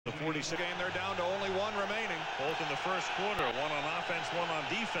The 46 game, they're down to only one remaining. Both in the first quarter, one on offense, one on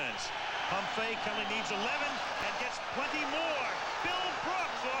defense. Pump fake, Kelly needs 11 and gets plenty more. Bill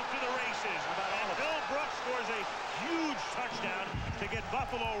Brooks off to the races. And Bill Brooks scores a huge touchdown to get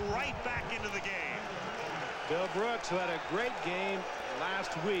Buffalo right back into the game. Bill Brooks, who had a great game last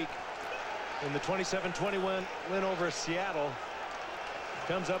week in the 27-21 win over Seattle,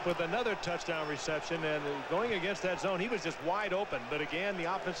 comes up with another touchdown reception, and going against that zone, he was just wide open. But again, the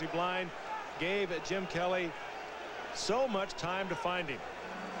offensive line gave Jim Kelly so much time to find him.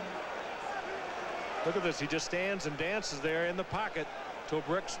 Look at this. He just stands and dances there in the pocket till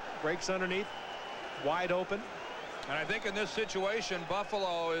Brooks breaks underneath, wide open. And I think in this situation,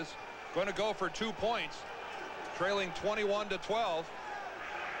 Buffalo is going to go for 2 points, trailing 21-12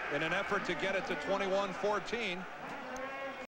 in an effort to get it to 21-14.